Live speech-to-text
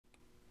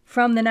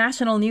From the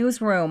national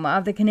newsroom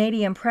of the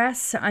Canadian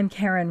Press, I'm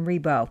Karen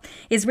Rebo.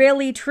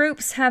 Israeli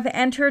troops have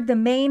entered the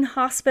main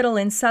hospital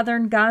in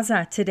southern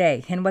Gaza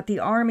today in what the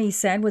army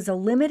said was a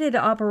limited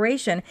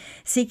operation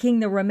seeking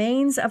the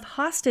remains of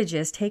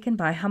hostages taken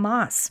by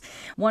Hamas.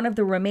 One of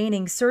the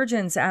remaining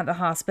surgeons at the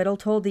hospital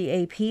told the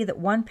AP that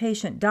one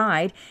patient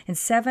died and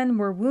 7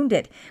 were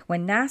wounded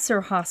when Nasser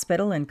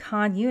Hospital in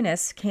Khan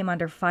Yunis came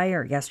under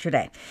fire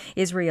yesterday.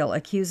 Israel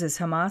accuses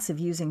Hamas of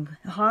using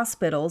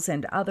hospitals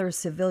and other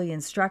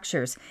civilian structures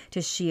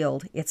to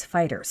shield its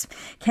fighters.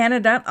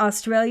 Canada,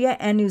 Australia,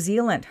 and New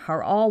Zealand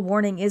are all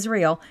warning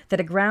Israel that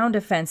a ground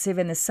offensive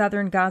in the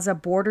southern Gaza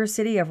border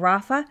city of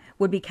Rafah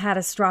would be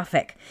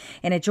catastrophic.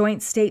 In a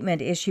joint statement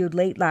issued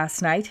late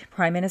last night,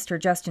 Prime Minister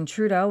Justin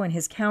Trudeau and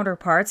his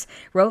counterparts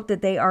wrote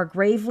that they are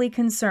gravely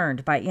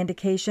concerned by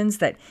indications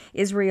that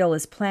Israel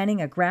is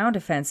planning a ground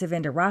offensive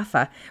into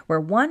Rafah,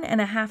 where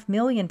 1.5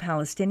 million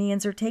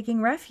Palestinians are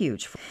taking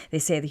refuge. They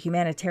say the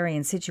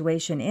humanitarian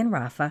situation in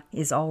Rafah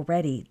is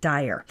already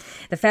dire.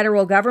 The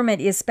federal government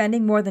is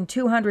spending more than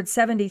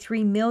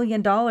 $273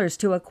 million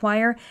to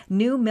acquire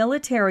new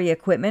military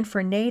equipment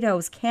for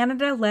NATO's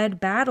Canada-led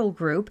battle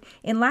group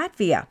in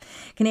Latvia.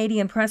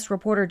 Canadian Press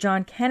reporter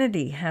John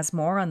Kennedy has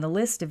more on the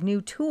list of new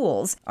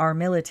tools our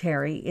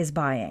military is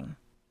buying.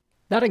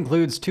 That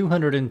includes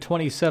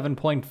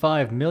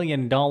 $227.5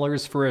 million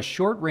for a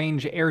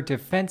short-range air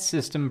defense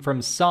system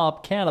from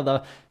Saab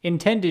Canada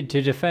intended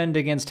to defend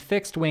against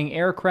fixed-wing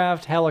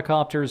aircraft,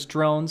 helicopters,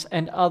 drones,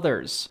 and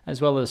others,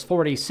 as well as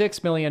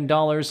 $46 million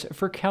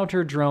for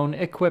counter-drone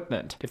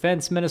equipment.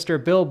 Defense Minister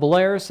Bill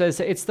Blair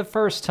says it's the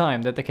first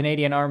time that the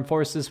Canadian Armed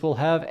Forces will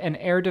have an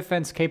air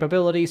defense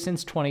capability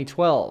since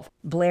 2012.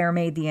 Blair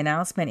made the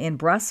announcement in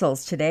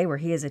Brussels today, where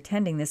he is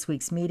attending this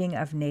week's meeting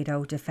of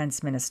NATO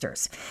defense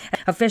ministers.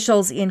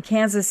 Officials in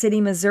Kansas City,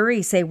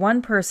 Missouri say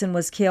one person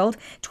was killed,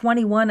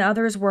 21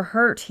 others were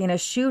hurt in a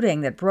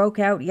shooting that broke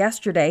out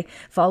yesterday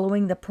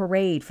following the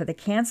parade for the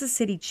Kansas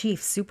City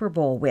Chiefs Super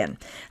Bowl win.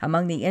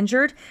 Among the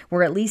injured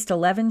were at least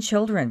 11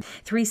 children.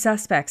 3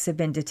 suspects have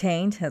been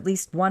detained. At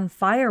least 1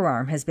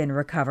 firearm has been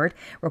recovered.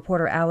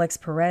 Reporter Alex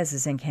Perez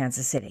is in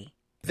Kansas City.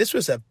 This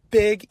was a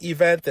big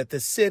event that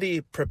the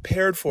city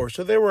prepared for.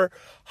 So there were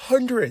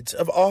hundreds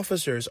of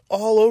officers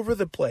all over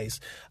the place,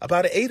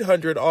 about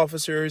 800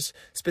 officers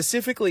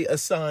specifically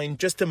assigned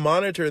just to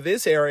monitor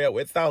this area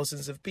with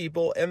thousands of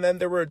people. And then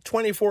there were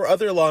 24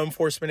 other law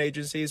enforcement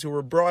agencies who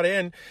were brought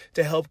in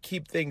to help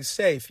keep things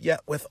safe.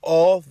 Yet with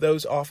all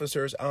those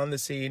officers on the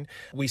scene,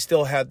 we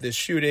still had this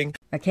shooting.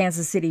 A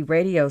Kansas City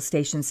radio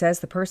station says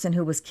the person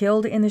who was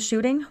killed in the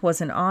shooting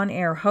was an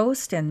on-air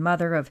host and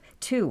mother of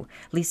 2,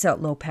 Lisa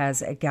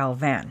Lopez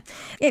Galvan.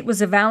 It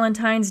was a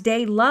Valentine's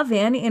Day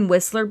love-in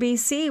Whistler,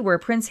 BC, where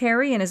Prince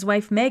Harry and his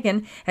wife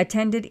Meghan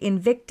attended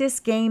Invictus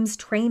Games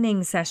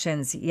training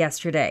sessions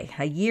yesterday,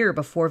 a year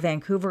before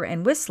Vancouver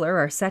and Whistler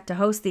are set to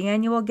host the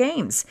annual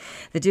games.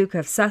 The Duke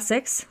of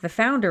Sussex, the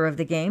founder of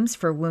the games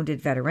for wounded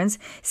veterans,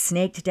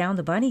 snaked down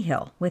the bunny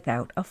hill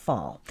without a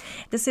fall.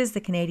 This is the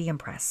Canadian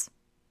Press.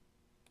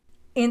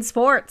 In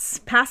sports,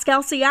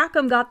 Pascal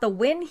Siakam got the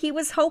win he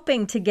was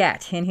hoping to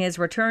get in his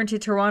return to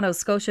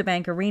Toronto's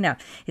Scotiabank Arena,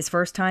 his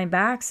first time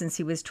back since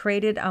he was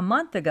traded a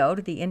month ago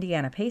to the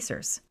Indiana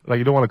Pacers.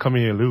 You don't want to come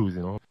in here and lose,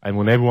 And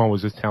when everyone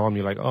was just telling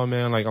me, oh,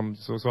 man, I'm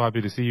so happy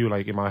to see you,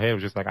 in my head, it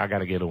was just I got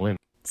to get a win.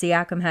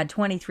 Siakam had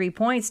 23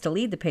 points to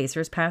lead the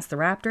Pacers past the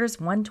Raptors,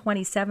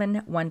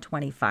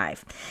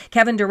 127-125.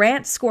 Kevin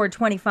Durant scored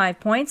 25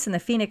 points, and the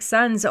Phoenix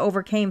Suns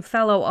overcame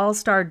fellow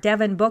All-Star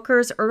Devin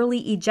Booker's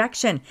early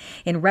ejection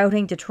in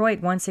routing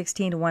Detroit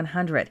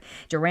 116-100.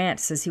 Durant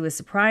says he was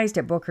surprised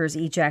at Booker's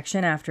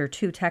ejection after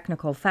 2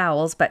 technical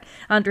fouls, but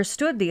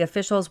understood the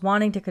officials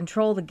wanting to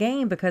control the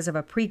game because of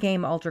a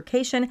pregame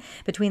altercation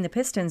between the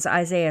Pistons'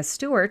 Isaiah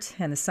Stewart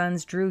and the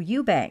Suns' Drew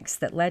Eubanks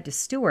that led to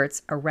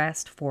Stewart's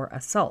arrest for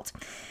assault.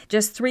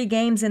 Just 3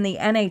 games in the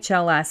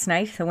NHL last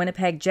night. The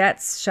Winnipeg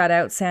Jets shut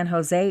out San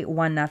Jose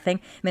 1-0.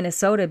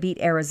 Minnesota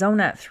beat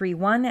Arizona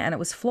 3-1, and it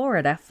was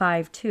Florida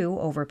 5-2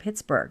 over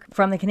Pittsburgh.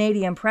 From the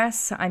Canadian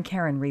Press, I'm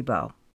Karen Rebo.